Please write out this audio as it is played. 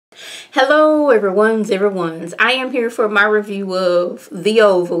Hello everyone's. I am here for my review of The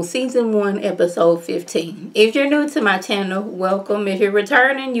Oval Season 1 Episode 15. If you're new to my channel, welcome. If you're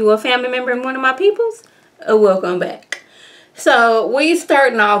returning, you a family member and one of my peoples, welcome back. So we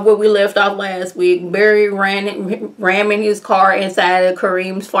starting off where we left off last week. Barry ramming his car inside of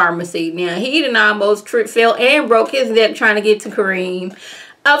Kareem's pharmacy. Now he done almost fell and broke his neck trying to get to Kareem.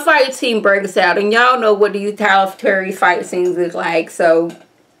 A fight scene breaks out, and y'all know what these Tyler Perry fight scenes look like, so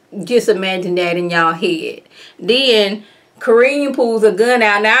just imagine that in y'all head. Then Kareem pulls a gun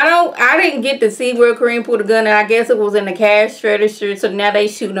out. Now I didn't get to see where Kareem pulled a gun out. I guess it was in the cash register. So now they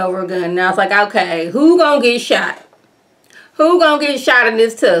shooting over a gun. And I was like, okay, who gonna get shot? Who gonna get shot in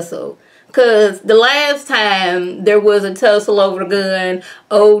this tussle? Because the last time there was a tussle over the gun,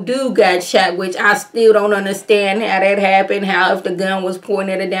 old dude got shot, which I still don't understand how that happened. How if the gun was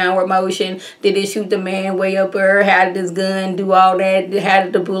pointing at a downward motion, did it shoot the man way up there? How did this gun do all that? How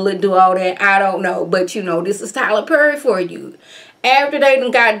did the bullet do all that? I don't know. But, you know, this is Tyler Perry for you. After they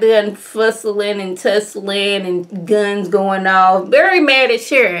done got done fussling and tussling and guns going off, very mad at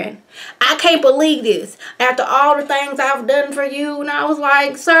Sharon. I can't believe this. After all the things I've done for you. And I was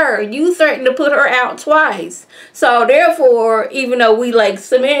like, sir, you threatened to put her out twice. So therefore, even though we like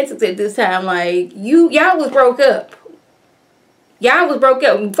semantics at this time, like y'all was broke up. Y'all was broke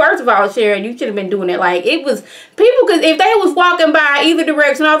up. First of all, Sharon, you should have been doing it. Like, it was people, because if they was walking by either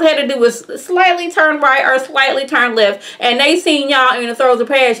direction, all they had to do was slightly turn right or slightly turn left, and they seen y'all in the throes of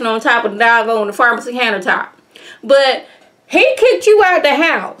passion on top of the doggone the pharmacy countertop. But he kicked you out the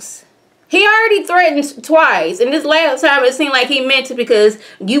house. He already threatened twice, and this last time it seemed like he meant it because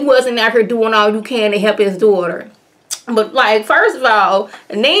you wasn't out here doing all you can to help his daughter. But, like, first of all,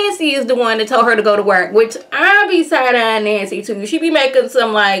 Nancy is the one that told her to go to work, which I be side-eyeing Nancy, too. She be making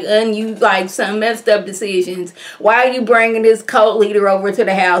some, like, some messed up decisions. Why are you bringing this cult leader over to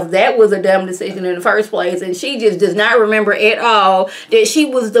the house? That was a dumb decision in the first place, and she just does not remember at all that she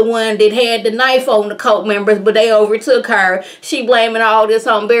was the one that had the knife on the cult members, but they overtook her. She blaming all this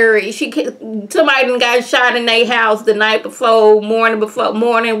on Barry. Somebody done got shot in their house the night before, morning,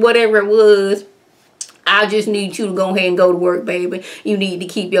 whatever it was. I just need you to go ahead and go to work, baby. You need to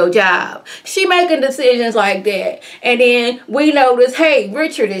keep your job. She making decisions like that. And then we notice, hey,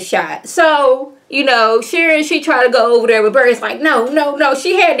 Richard is shot. So, you know, Sharon, she tried to go over there, but Barry's like, no.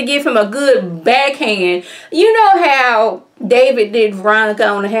 She had to give him a good backhand. You know how David did Veronica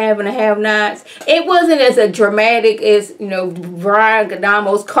on the Have and the Have-Nots? It wasn't as a dramatic as, you know, Veronica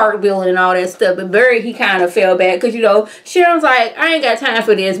almost cartwheel and all that stuff. But Barry, he kind of fell back because, you know, Sharon's like, I ain't got time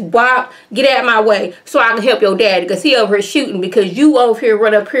for this. Bop, get out of my way so I can help your daddy because he over here shooting because you over here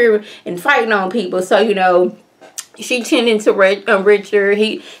run up here and fighting on people. So, you know, she tending to Richard.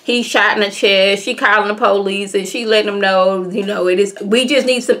 He shot in the chest. She calling the police and she letting them know, you know, we just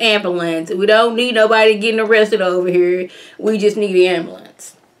need some ambulance. We don't need nobody getting arrested over here. We just need the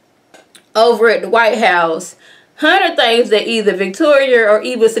ambulance. Over at the White House, Hunter thinks that either Victoria or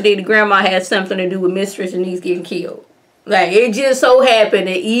Eva Sadidi grandma has something to do with Mistress Denise getting killed. Like, it just so happened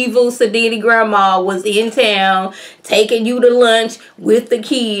that evil Sadidi grandma was in town taking you to lunch with the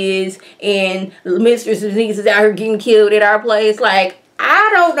kids, and Mistress Denise is out here getting killed at our place. Like,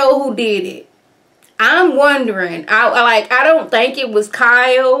 I don't know who did it. I'm wondering. I don't think it was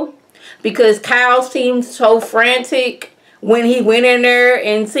Kyle, because Kyle seemed so frantic when he went in there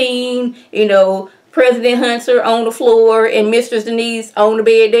and seen, you know, President Hunter on the floor and Mistress Denise on the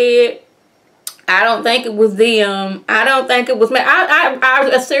bed dead. I don't think it was them. I don't think it was me.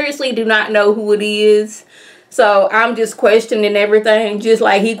 I seriously do not know who it is. So I'm just questioning everything, just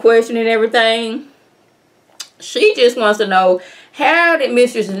like he questioning everything. She just wants to know, how did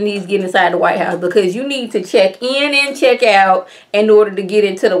Mistress Denise get inside the White House? Because you need to check in and check out in order to get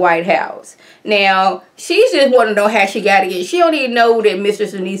into the White House. Now, she just want to know how she got in. She don't even know that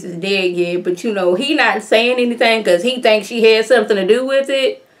Mistress Denise is dead yet. But, you know, he not saying anything because he thinks she had something to do with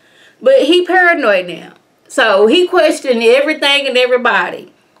it. But he paranoid now. So he questioned everything and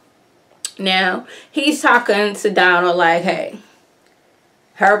everybody. Now, he's talking to Donald like, hey,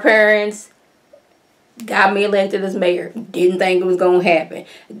 her parents got me elected as mayor. Didn't think it was going to happen.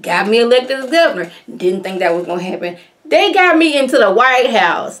 Got me elected as governor. Didn't think that was going to happen. They got me into the White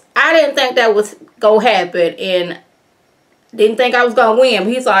House. I didn't think that was going to happen. And didn't think I was going to win.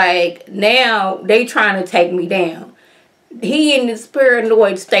 But he's like, now they trying to take me down. He in this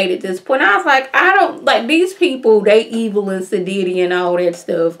paranoid state at this point. I was like, I don't, like, these people, they evil and sedity and all that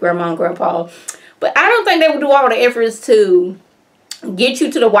stuff, grandma and grandpa. But I don't think they would do all the efforts to get you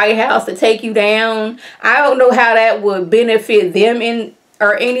to the White House to take you down. I don't know how that would benefit them in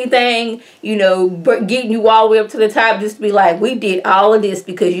or anything, you know, getting you all the way up to the top just to be like, we did all of this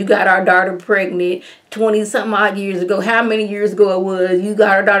because you got our daughter pregnant 20 something odd years ago. How many years ago it was? You got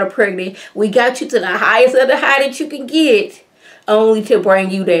our daughter pregnant. We got you to the highest of the high that you can get, only to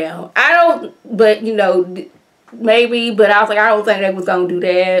bring you down. I don't, but you know, maybe, but I was like, I don't think they was gonna do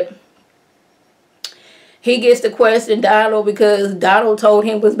that. He gets to question Donald because Donald told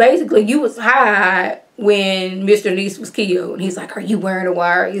him was basically, you was high when Mr. Denise was killed. And he's like, are you wearing a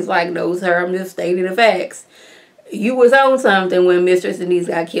wire? He's like, no, sir, I'm just stating the facts. You was on something when Mr. Denise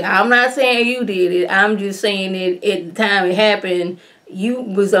got killed. I'm not saying you did it. I'm just saying that at the time it happened, you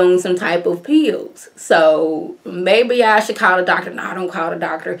was on some type of pills. So maybe I should call a doctor. No, I don't call the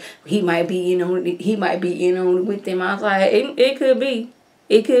doctor. He might be in on it. He might be in on it with them. I was like, it could be.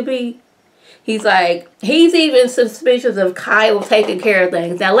 It could be. He's like, he's even suspicious of Kyle taking care of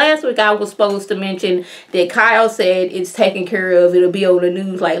things. Now, last week I was supposed to mention that Kyle said it's taken care of. It'll be on the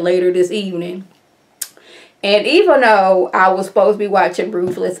news like later this evening. And even though I was supposed to be watching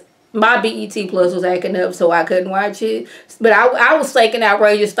Ruthless, my BET Plus was acting up, so I couldn't watch it. But I was thinking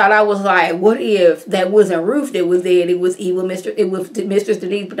outrageous thought. I was like, what if that wasn't Ruth that was dead? It was evil Mistress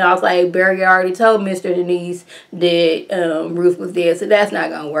Denise. But I was like, Barry already told Mr. Denise that Ruth was dead, so that's not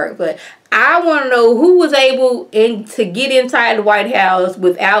gonna work. But I want to know who was able to get inside the White House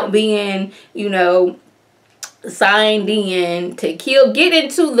without being, you know, signed in to get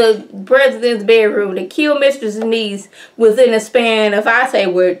into the president's bedroom to kill Mistress Denise within a span of, I say,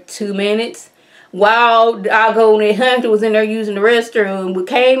 what, 2 minutes? While Doggone Hunter was in there using the restroom, we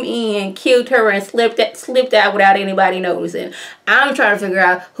came in, killed her, and slipped out without anybody noticing. I'm trying to figure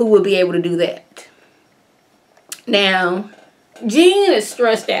out who would be able to do that. Now, Jean is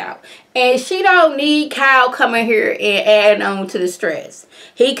stressed out, and she don't need Kyle coming here and adding on to the stress.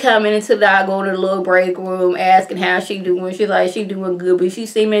 He coming into the doggone little break room asking how she doing. She's like, she doing good, but she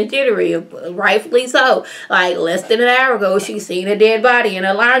seeming jittery, rightfully so. Like, less than an hour ago, she seen a dead body in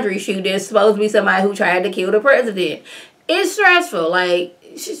a laundry chute that's supposed to be somebody who tried to kill the president. It's stressful. Like,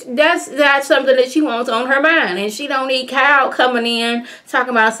 that's something that she wants on her mind, and she don't need Kyle coming in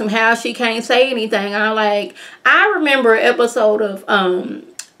talking about how she can't say anything. I remember an episode of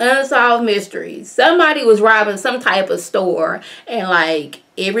Unsolved Mysteries. Somebody was robbing some type of store, and like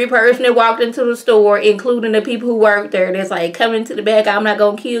every person that walked into the store, including the people who worked there, that's like, coming to the back, I'm not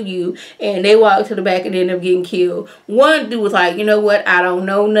gonna kill you, and they walked to the back and ended up getting killed. One dude was like, you know what, I don't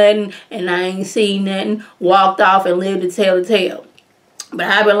know nothing and I ain't seen nothing, walked off and lived to tell the tale. But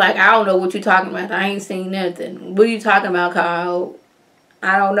I've been like, I don't know what you're talking about. I ain't seen nothing. What are you talking about, Kyle?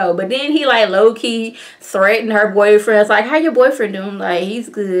 I don't know. But then he like low-key threatened her boyfriend. It's like, how your boyfriend doing? Like, he's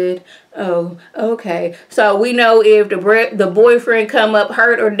good. Oh, okay. So we know if the boyfriend come up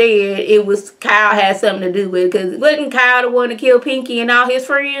hurt or dead, it was Kyle had something to do with it. Because wasn't Kyle the one to kill Pinky and all his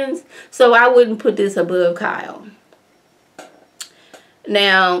friends? So I wouldn't put this above Kyle.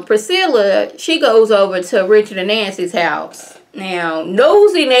 Now, Priscilla, she goes over to Richard and Nancy's house. Now,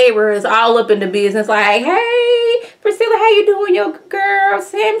 nosy neighbor is all up in the business like, hey, Priscilla, how you doing? Your girl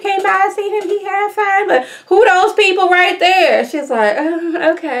Sam came by, I seen him, he had fun. But who those people right there? She's like,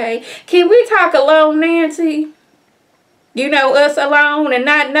 okay. Can we talk alone, Nancy? You know, us alone and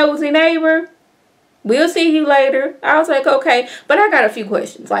not nosy neighbor? We'll see you later. I was like, okay. But I got a few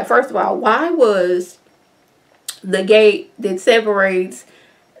questions. Like, first of all, why was the gate that separates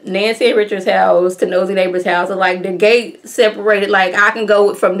Nancy and Richard's house to nosy neighbor's house, like the gate separated, like I can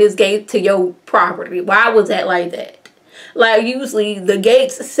go from this gate to your property? Why was that like that? Like, usually the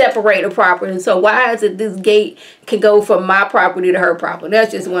gates separate a property, so why is it this gate can go from my property to her property?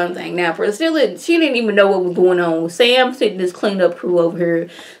 That's just one thing. Now, Priscilla, she didn't even know what was going on. Sam sitting this cleanup crew over here.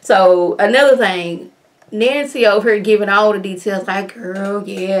 So another thing, Nancy over here giving all the details like, girl,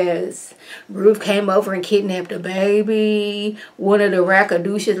 yes, Ruth came over and kidnapped a baby. One of the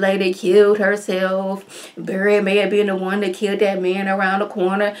Rackadouches lady killed herself. Barry may have been the one that killed that man around the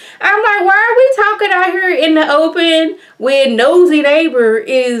corner. I'm like, why are we talking out here in the open when nosy neighbor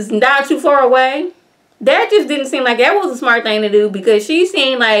is not too far away? That just didn't seem like that was a smart thing to do, because she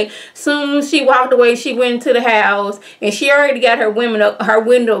seemed like soon as she walked away, she went to the house and she already got her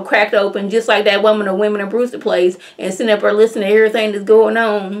window cracked open, just like that woman of Women in Brewster Place, and sitting up there listening to everything that's going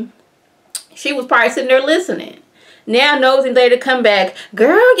on. She was probably sitting there listening. Now nosy lady come back,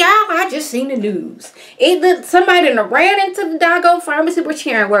 girl, y'all, I just seen the news. Somebody ran into the doggone pharmacy where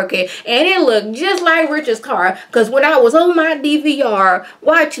Sharon working, and it looked just like Richard's car. Because when I was on my DVR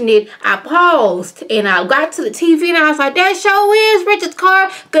watching it, I paused and I got to the TV and I was like, that sure is Richard's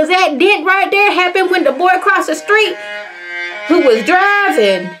car. Because that dent right there happened when the boy across the street who was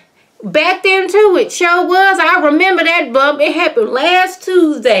driving backed into it. Sure was. I remember that bump. It happened last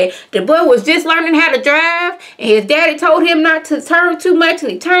Tuesday. The boy was just learning how to drive, and his daddy told him not to turn too much,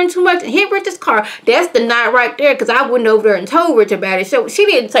 and he turned too much and hit Richard's car. That's the knot right there, because I went over there and told Rich about it. So she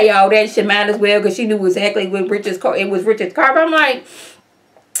didn't say all that shit, might as well, because she knew exactly what Richard's car. It was Richard's car. But I'm like,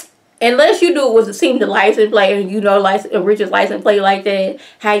 unless you knew it was seemed the license plate, and you know Richard's license plate like that,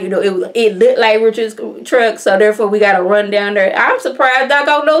 how you know it looked like Richard's truck, so therefore we gotta run down there. I'm surprised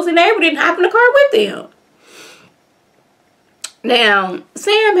doggone Nosy neighbor didn't hop in the car with them. Now,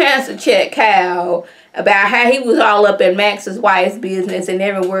 Sam has to check Kyle about how he was all up in Max's wife's business and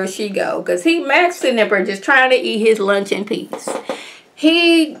everywhere she go, because Max sitting there just trying to eat his lunch in peace.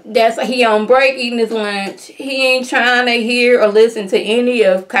 He on break eating his lunch. He ain't trying to hear or listen to any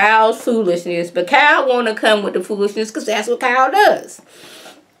of Kyle's foolishness. But Kyle want to come with the foolishness because that's what Kyle does.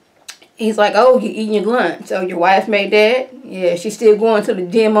 He's like, oh, you eating your lunch. Oh, your wife made that? Yeah, she's still going to the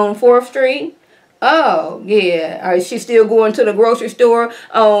gym on 4th Street? Oh, yeah. Is she still going to the grocery store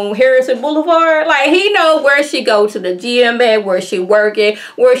on Harrison Boulevard? Like, he know where she go to the gym at, where she working,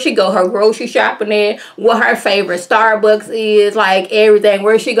 where she go her grocery shopping at, what her favorite Starbucks is, like everything,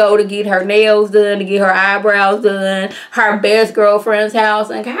 where she go to get her nails done, to get her eyebrows done, her best girlfriend's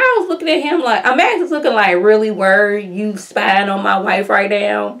house. And Kyle's looking at him like, Max is looking like, really, word, you spying on my wife right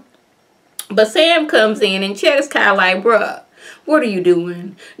now? But Sam comes in and checks Kyle like, bruh, what are you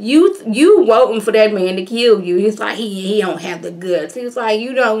doing? You voting for that man to kill you. He's like, he don't have the guts. He's like,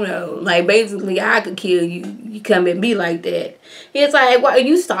 you don't know. Like, basically, I could kill you. You come at me like that. He's like, what, are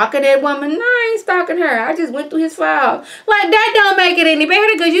you stalking that woman? No, I ain't stalking her. I just went through his file. Like, that don't make it any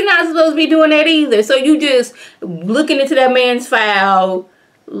better, because you're not supposed to be doing that either. So you just looking into that man's file,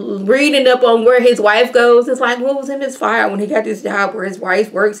 reading up on where his wife goes. It's like, what was in his file when he got this job where his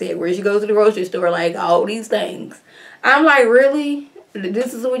wife works at, where she goes to the grocery store, like all these things. I'm like, really?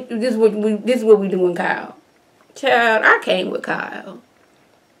 This is what we doing, Kyle. Child, I came with Kyle.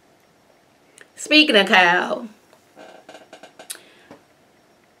 Speaking of Kyle,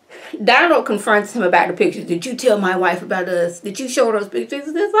 Donald confronts him about the pictures. Did you tell my wife about us? Did you show her those pictures?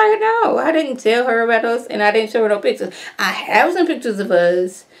 It's like, no, I didn't tell her about us, and I didn't show her no pictures. I have some pictures of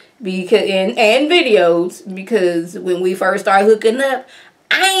us because and videos, because when we first started hooking up,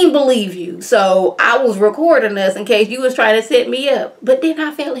 I ain't believe you. So I was recording us in case you was trying to set me up. But then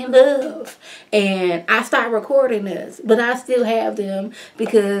I fell in love. And I started recording us. But I still have them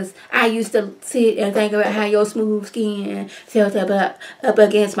because I used to sit and think about how your smooth skin felt up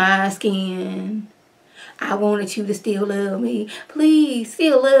against my skin. I wanted you to still love me. Please,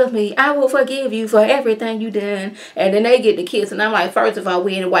 still love me. I will forgive you for everything you done. And then they get to kiss. And I'm like, first of all,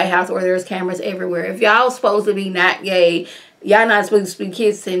 we in the White House where there's cameras everywhere. If y'all supposed to be not gay, y'all not supposed to be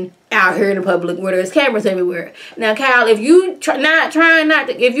kissing out here in the public where there's cameras everywhere. Now, Kyle, if you're trying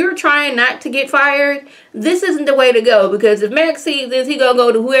not to get fired, this isn't the way to go. Because if Max sees this, he gonna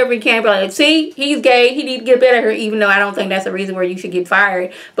go to whoever he can, be like, see, he's gay, he need to get better. Even though I don't think that's a reason where you should get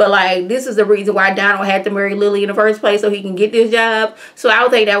fired. But like, this is the reason why Donald had to marry Lily in the first place, so he can get this job. So I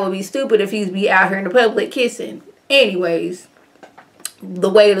don't think that would be stupid if he's be out here in the public kissing. Anyways, the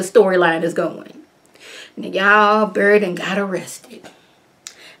way the storyline is going. Now, y'all, Barry done got arrested.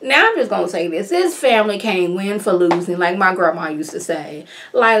 Now, I'm just going to say this. His family can't win for losing, like my grandma used to say.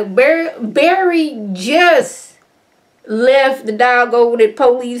 Like, Barry just left the doggone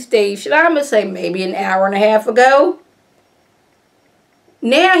police station, I'm going to say maybe an hour and a half ago.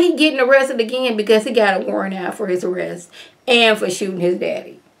 Now he getting arrested again because he got a warrant out for his arrest and for shooting his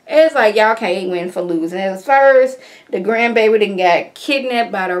daddy. It's like y'all can't win for losing. At first, the grandbaby done got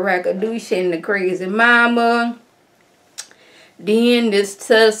kidnapped by the Rackadoosh and the crazy mama. Then this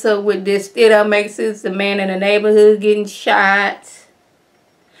tussle with this Makes the man in the neighborhood getting shot.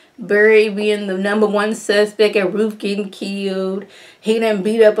 Barry being the #1 suspect and Ruth getting killed. He done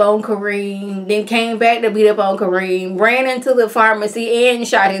beat up on Kareem. Then came back to beat up on Kareem. Ran into the pharmacy and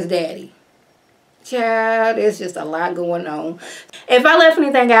shot his daddy. Child, there's just a lot going on. If I left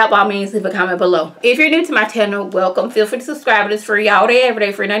anything out, by all means, leave a comment below. If you're new to my channel, welcome. Feel free to subscribe. It's free all day, every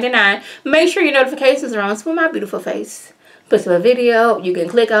day, free $99. Make sure your notifications are on for my beautiful face. Put a video, you can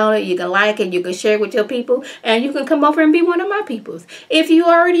click on it, you can like it, you can share it with your people, and you can come over and be one of my peoples. If you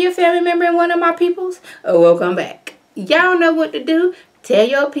already a family member and one of my peoples, welcome back. Y'all know what to do. Tell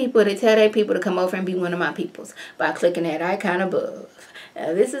your people to tell their people to come over and be one of my peoples by clicking that icon above.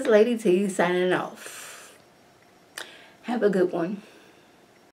 This is Lady T signing off. Have a good one.